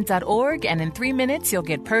aceyourretirement.org, and in 3 minutes, you'll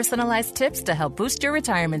get personalized tips to help boost your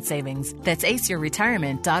retirement savings. That's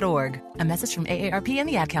aceyourretirement.org. A message from AARP and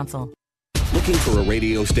the Ad Council. Looking for a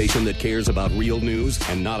radio station that cares about real news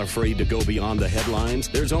and not afraid to go beyond the headlines?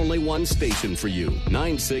 There's only one station for you,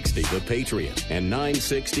 960 The Patriot and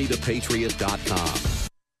 960thepatriot.com.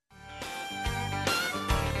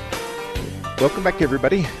 Welcome back,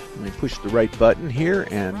 everybody. Let me push the right button here,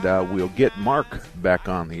 and we'll get Mark back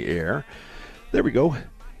on the air. There we go.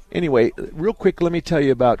 Anyway, real quick, let me tell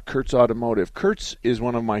you about Kurtz Automotive. Kurtz is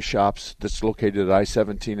one of my shops that's located at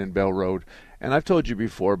I-17 and Bell Road. And I've told you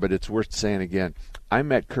before, but it's worth saying again. I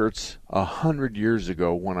met Kurtz 100 years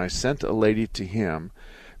ago when I sent a lady to him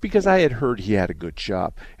because I had heard he had a good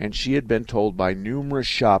shop, and she had been told by numerous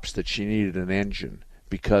shops that she needed an engine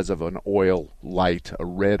because of an oil light, a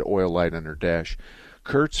red oil light on her dash.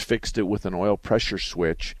 Kurtz fixed it with an oil pressure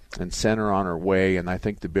switch and sent her on her way, and I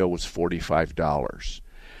think the bill was $45.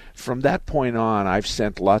 From that point on, I've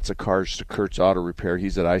sent lots of cars to Kurtz Auto Repair.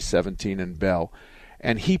 He's at I-17 and Bell.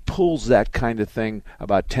 And he pulls that kind of thing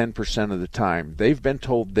about 10% of the time. They've been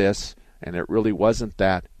told this, and it really wasn't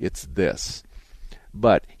that, it's this.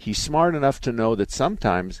 But he's smart enough to know that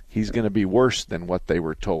sometimes he's going to be worse than what they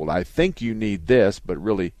were told. I think you need this, but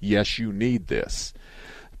really, yes, you need this.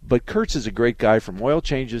 But Kurtz is a great guy from oil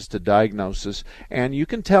changes to diagnosis, and you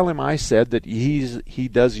can tell him I said that he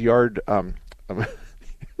does yard...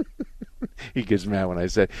 he gets mad when I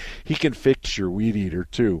say he can fix your weed eater,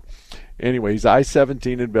 too. Anyways,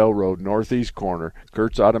 I-17 and Bell Road, northeast corner,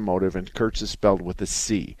 Kurtz Automotive, and Kurtz is spelled with a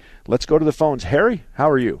C. Let's go to the phones. Harry, how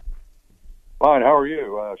are you? Fine, how are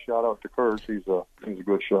you? Shout out to Kurtz. He's a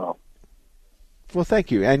good shop. Well,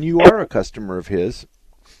 thank you. And you are a customer of his.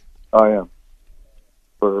 I am.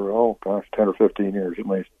 For, 10 or 15 years at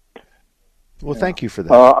least. Well, thank you for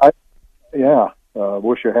that.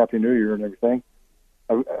 Wish you a Happy New Year and everything.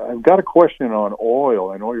 I've got a question on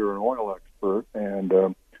oil. I know you're an oil expert, and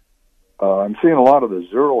I'm seeing a lot of the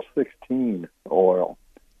 016 oil.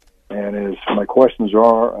 And my questions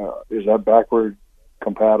are, is that backward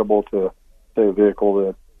compatible to, say, a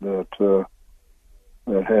vehicle that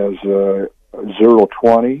has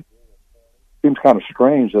 020? Seems kind of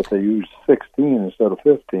strange that they use 16 instead of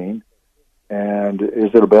 15. And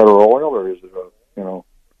is it a better oil, or is it a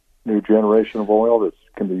new generation of oil that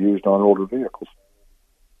can be used on older vehicles?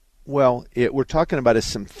 Well, we're talking about a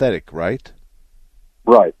synthetic, right?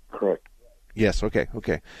 Right, correct. Yes, okay.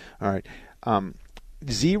 All right.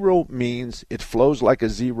 Zero means it flows like a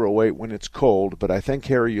 08 when it's cold, but I think,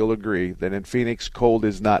 Harry, you'll agree that in Phoenix, cold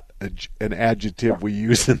is not an adjective we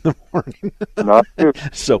use in the morning. Not true.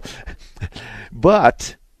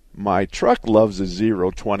 But my truck loves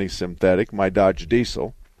a 020 synthetic, my Dodge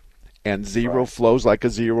Diesel, and zero flows like a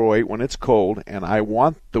 08 when it's cold, and I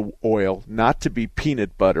want the oil not to be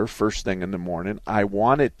peanut butter first thing in the morning. I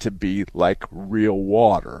want it to be like real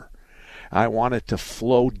water. I want it to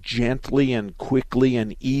flow gently and quickly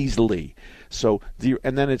and easily.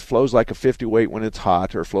 And then it flows like a 50 weight when it's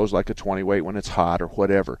hot, or flows like a 20 weight when it's hot, or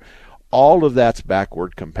whatever. All of that's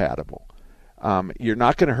backward compatible. You're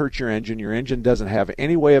not going to hurt your engine. Your engine doesn't have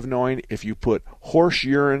any way of knowing if you put horse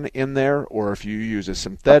urine in there, or if you use a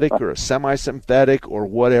synthetic or a semi-synthetic or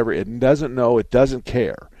whatever. It doesn't know. It doesn't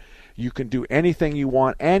care. You can do anything you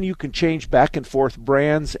want, and you can change back and forth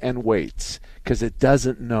brands and weights because it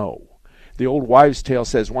doesn't know. The old wives' tale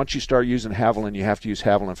says once you start using Haviland, you have to use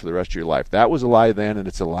Haviland for the rest of your life. That was a lie then, and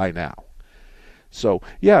it's a lie now. So,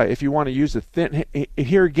 yeah, if you want to use a thin...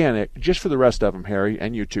 Here again, just for the rest of them, Harry,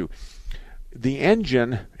 and you too, the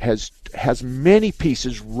engine has many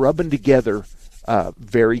pieces rubbing together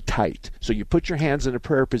very tight. So you put your hands in a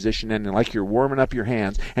prayer position, and like you're warming up your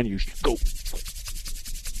hands, and you go...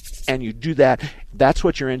 and you do that. That's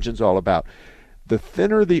what your engine's all about. The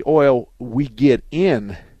thinner the oil we get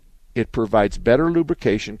in, it provides better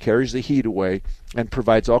lubrication, carries the heat away, and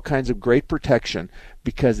provides all kinds of great protection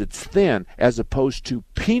because it's thin, as opposed to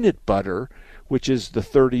peanut butter, which is the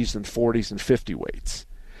 30s and 40s and 50 weights.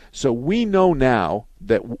 So we know now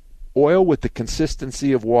that oil with the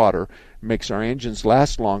consistency of water makes our engines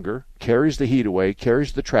last longer, carries the heat away,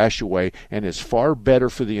 carries the trash away, and is far better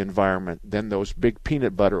for the environment than those big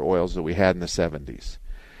peanut butter oils that we had in the 70s.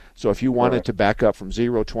 So if you wanted to back up from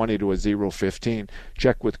 0.20 to a 0.15,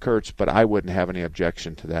 check with Kurtz, but I wouldn't have any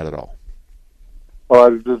objection to that at all. Well,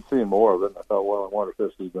 I've been seeing more of it, and I thought, well, I wonder if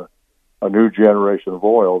this is a new generation of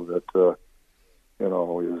oil that,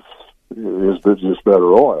 is just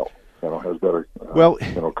better oil. Has better.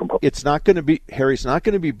 It's not going to be, Harry. It's not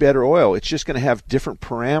going to be better oil. It's just going to have different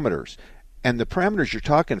parameters, and the parameters you're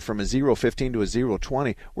talking from a 0.15 to a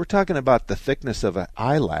 0.20. We're talking about the thickness of an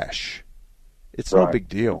eyelash. It's no big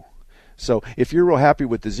deal. So if you're real happy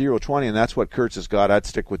with the 0.20, and that's what Kurtz has got, I'd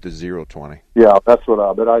stick with the 0.20. Yeah, that's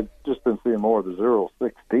what but I've just been seeing more of the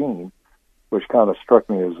 0.16, which kind of struck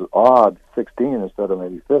me as odd, 16 instead of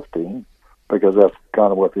maybe 15, because that's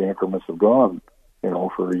kind of what the increments have gone,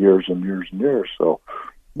 for years and years and years. So,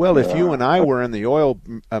 well, if you and I were in the oil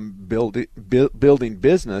building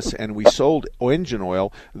business and we sold engine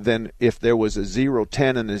oil, then if there was a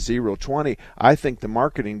 0.10 and a 0.20, I think the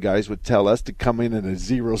marketing guys would tell us to come in at a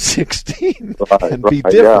 0.16 and be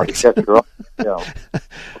different. Yeah.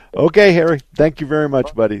 Okay, Harry. Thank you very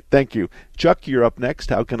much, buddy. Thank you. Chuck, you're up next.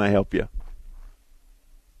 How can I help you?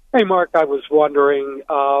 Hey, Mark. I was wondering,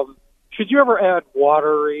 should you ever add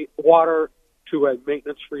water to a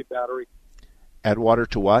maintenance-free battery? Add water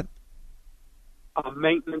to what? A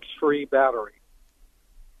maintenance-free battery.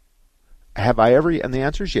 Have I ever? And the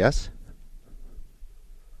answer is yes.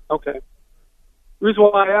 Okay. The reason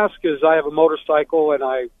why I ask is I have a motorcycle and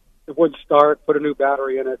it wouldn't start, put a new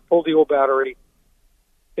battery in it, pulled the old battery.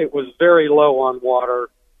 It was very low on water,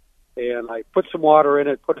 and I put some water in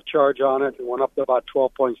it, put a charge on it, and went up to about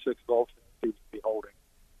 12.6 volts. It seems to be holding.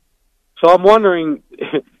 So I'm wondering...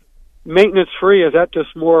 maintenance-free, is that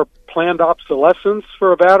just more planned obsolescence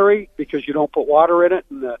for a battery because you don't put water in it?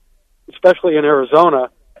 And especially in Arizona,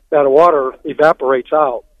 that water evaporates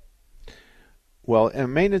out. Well, a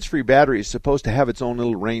maintenance-free battery is supposed to have its own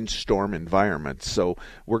little rainstorm environment. So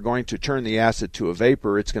we're going to turn the acid to a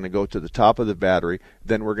vapor. It's going to go to the top of the battery.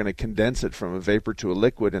 Then we're going to condense it from a vapor to a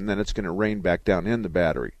liquid, and then it's going to rain back down in the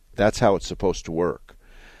battery. That's how it's supposed to work.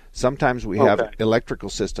 Sometimes we have electrical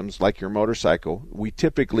systems like your motorcycle. We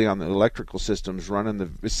typically on the electrical systems run in the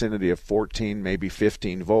vicinity of 14, maybe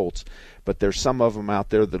 15 volts, but there's some of them out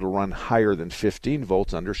there that'll run higher than 15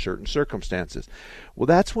 volts under certain circumstances. Well,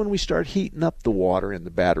 that's when we start heating up the water in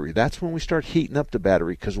the battery. That's when we start heating up the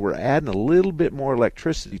battery because we're adding a little bit more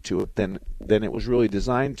electricity to it than it was really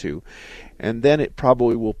designed to. And then it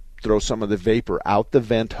probably will throw some of the vapor out the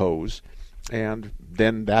vent hose. And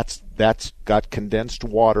then that's got condensed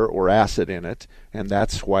water or acid in it, and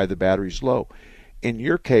that's why the battery's low. In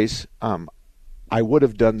your case, I would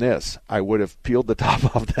have done this. I would have peeled the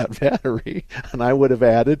top off that battery, and I would have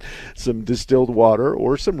added some distilled water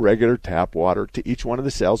or some regular tap water to each one of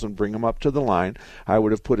the cells and bring them up to the line. I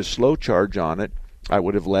would have put a slow charge on it. I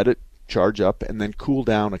would have let it charge up and then cool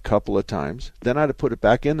down a couple of times. Then I'd have put it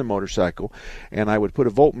back in the motorcycle, and I would put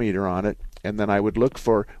a voltmeter on it. And then I would look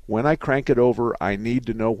for, when I crank it over, I need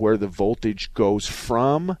to know where the voltage goes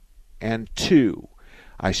from and to.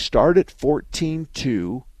 I start at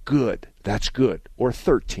 14.2, good, that's good. Or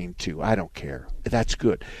 13.2, I don't care, that's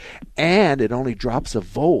good. And it only drops a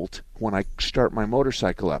volt when I start my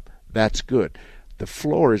motorcycle up, that's good. The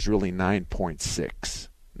floor is really 9.6.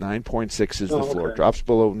 9.6 is the floor. Drops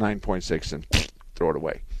below 9.6 and throw it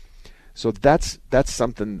away. So that's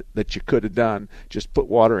something that you could have done. Just put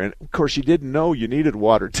water in. Of course, you didn't know you needed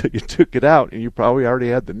water till you took it out, and you probably already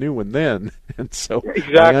had the new one then. And so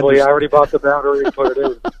exactly, I already bought the battery and put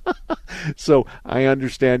it in. So I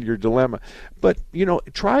understand your dilemma, but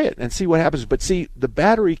try it and see what happens. But see, the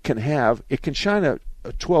battery can shine a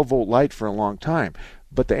 12-volt light for a long time,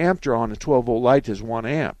 but the amp draw on a 12-volt light is 1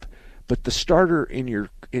 amp. but the starter in your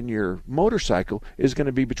motorcycle is going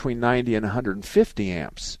to be between 90 and 150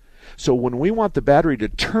 amps. So when we want the battery to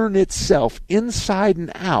turn itself inside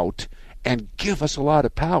and out and give us a lot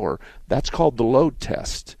of power, that's called the load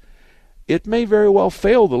test. It may very well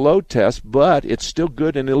fail the load test, but it's still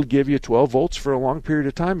good, and it'll give you 12 volts for a long period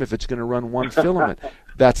of time if it's going to run one filament.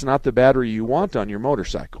 That's not the battery you want on your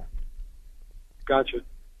motorcycle. Gotcha.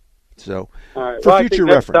 So, all right. for future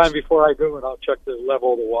next reference. time before I do it, I'll check the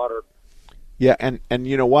level of the water. Yeah, and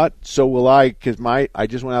you know what? So will I, because I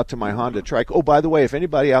just went out to my Honda Trike. Oh, by the way, if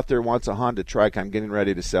anybody out there wants a Honda Trike, I'm getting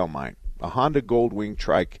ready to sell mine. A Honda Goldwing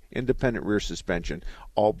Trike, independent rear suspension,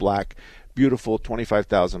 all black, beautiful,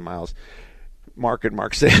 25,000 miles. Mark at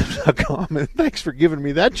marksales.com, and thanks for giving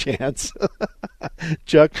me that chance,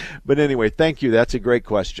 Chuck. But anyway, thank you. That's a great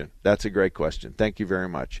question. Thank you very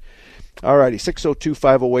much. All righty,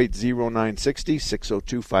 602-508-0960,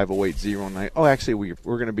 602-508-09. Oh, actually, we're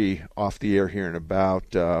going to be off the air here in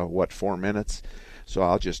about, 4 minutes? So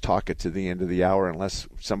I'll just talk it to the end of the hour unless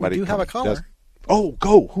somebody We do have a caller. does. Oh,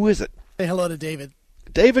 go. Who is it? Say hello to David.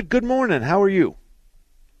 David, good morning. How are you?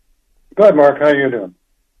 Good, Mark. How are you doing?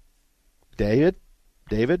 David?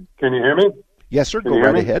 Can you hear me? Yes, sir. Can Go you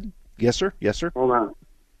hear right me? ahead. Yes, sir. Hold on.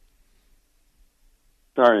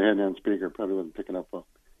 Sorry, I had you on speaker. Probably wasn't picking up well.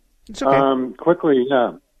 It's okay. Quickly,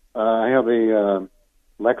 yeah. I have a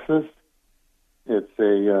Lexus. It's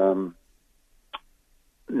a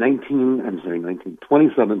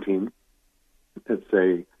 2017. It's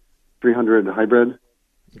a 300 hybrid.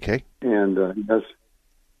 Okay. And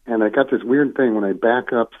I got this weird thing when I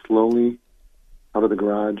back up slowly out of the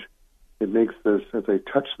garage. It makes this, as I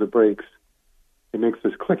touch the brakes, it makes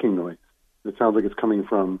this clicking noise. It sounds like it's coming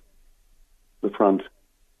from the front,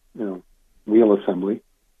 wheel assembly.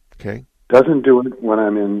 Okay. Doesn't do it when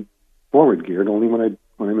I'm in forward geared, only when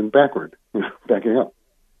I'm in backward, backing up.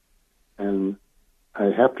 And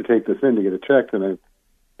I have to take this in to get it checked, and I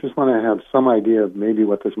just want to have some idea of maybe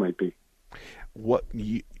what this might be. What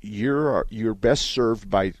you're best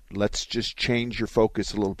served by, let's just change your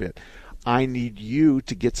focus a little bit. I need you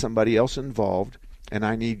to get somebody else involved, and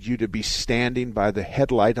I need you to be standing by the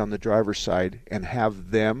headlight on the driver's side and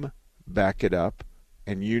have them back it up,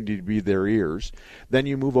 and you need to be their ears. Then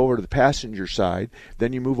you move over to the passenger side.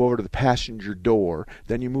 Then you move over to the passenger door.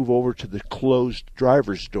 Then you move over to the closed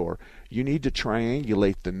driver's door. You need to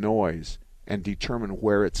triangulate the noise and determine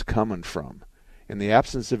where it's coming from. In the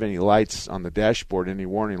absence of any lights on the dashboard, any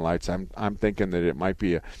warning lights, I'm thinking that it might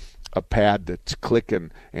be a pad that's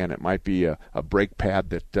clicking, and it might be a brake pad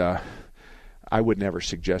that I would never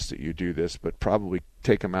suggest that you do this, but probably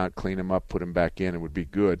take them out, clean them up, put them back in. It would be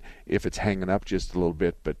good if it's hanging up just a little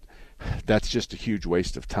bit, but that's just a huge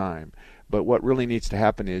waste of time. But what really needs to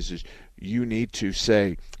happen is you need to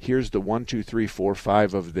say, here's the 1, 2, 3, 4,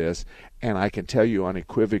 5 of this, and I can tell you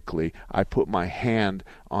unequivocally, I put my hand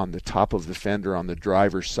on the top of the fender on the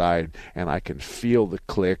driver's side, and I can feel the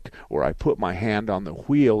click, or I put my hand on the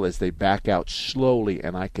wheel as they back out slowly,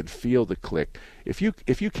 and I can feel the click. If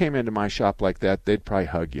you came into my shop like that, they'd probably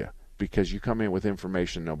hug you, because you come in with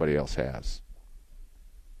information nobody else has.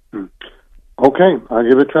 Okay, I'll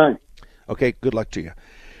give it a try. Okay, good luck to you.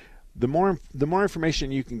 The more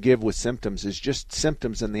information you can give with symptoms is just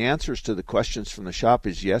symptoms, and the answers to the questions from the shop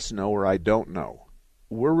is yes, no, or I don't know.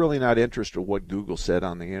 We're really not interested in what Google said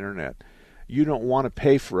on the internet. You don't want to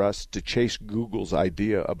pay for us to chase Google's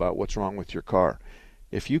idea about what's wrong with your car.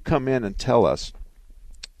 If you come in and tell us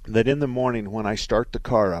that in the morning when I start the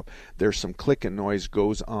car up, there's some clicking noise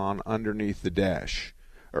goes on underneath the dash,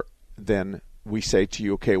 then we say to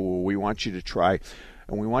you, okay, well, we want you to try,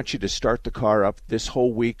 and we want you to start the car up this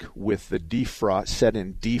whole week with the defrost, set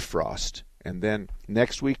in defrost. And then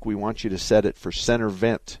next week we want you to set it for center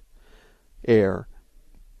vent air.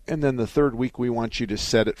 And then the third week we want you to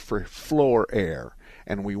set it for floor air.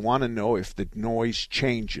 And we want to know if the noise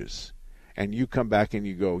changes. And you come back and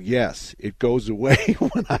you go, yes, it goes away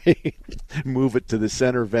when I move it to the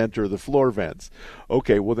center vent or the floor vents.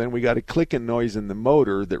 Okay, well then we got a clicking noise in the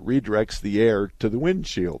motor that redirects the air to the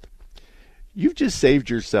windshield. You've just saved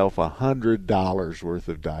yourself $100 worth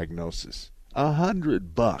of diagnosis.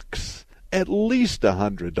 $100, at least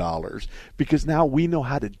 $100, because now we know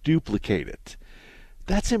how to duplicate it.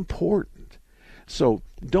 That's important. So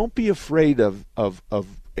don't be afraid of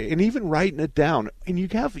and even writing it down.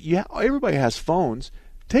 And everybody has phones.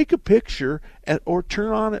 Take a picture or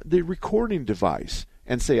turn on the recording device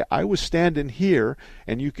and say, I was standing here,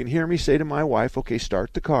 and you can hear me say to my wife, okay,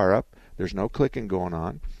 start the car up. There's no clicking going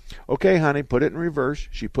on. Okay, honey, put it in reverse.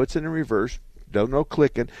 She puts it in reverse. No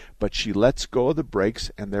clicking, but she lets go of the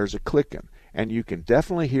brakes, and there's a clicking. and you can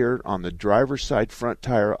definitely hear it on the driver's side front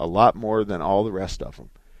tire a lot more than all the rest of them.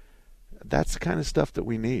 That's the kind of stuff that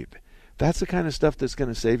we need. That's the kind of stuff that's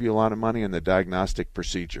going to save you a lot of money in the diagnostic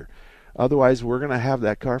procedure. Otherwise, we're going to have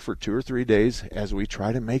that car for 2 or 3 days as we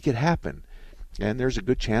try to make it happen. And there's a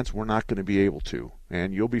good chance we're not going to be able to.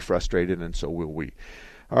 And you'll be frustrated, and so will we.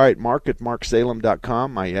 All right,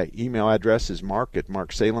 mark@marksalem.com. My email address is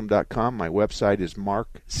mark@marksalem.com. My website is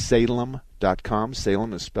marksalem.com.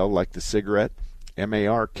 Salem is spelled like the cigarette,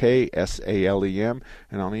 MARKSALEM.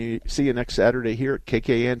 And I'll see you next Saturday here at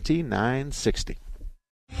KKNT 960.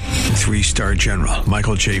 3-star General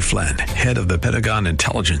Michael J. Flynn, head of the Pentagon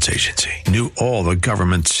Intelligence Agency, knew all the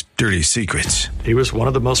government's dirty secrets. He was one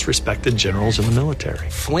of the most respected generals in the military.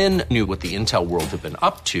 Flynn knew what the intel world had been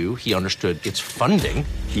up to. He understood its funding.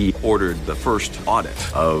 He ordered the first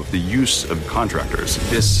audit of the use of contractors.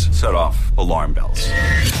 This set off alarm bells.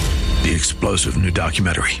 The explosive new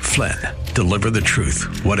documentary, Flynn, Deliver the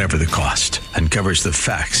Truth, Whatever the Cost, uncovers the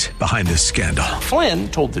facts behind this scandal. Flynn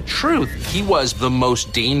told the truth. He was the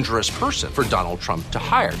most dangerous person for Donald Trump to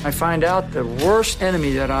hire. I find out the worst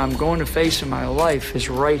enemy that I'm going to face in my life is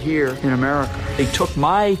right here in America. They took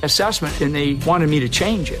my assessment and they wanted me to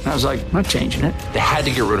change it. And I was like, I'm not changing it. They had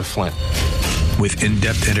to get rid of Flynn. With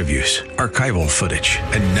in-depth interviews, archival footage,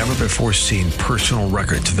 and never-before-seen personal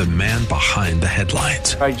records of the man behind the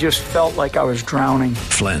headlines. I just felt like I was drowning.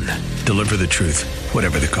 Flynn, Deliver the Truth,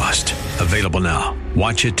 Whatever the Cost. Available now.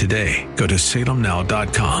 Watch it today. Go to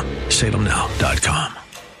salemnow.com. salemnow.com.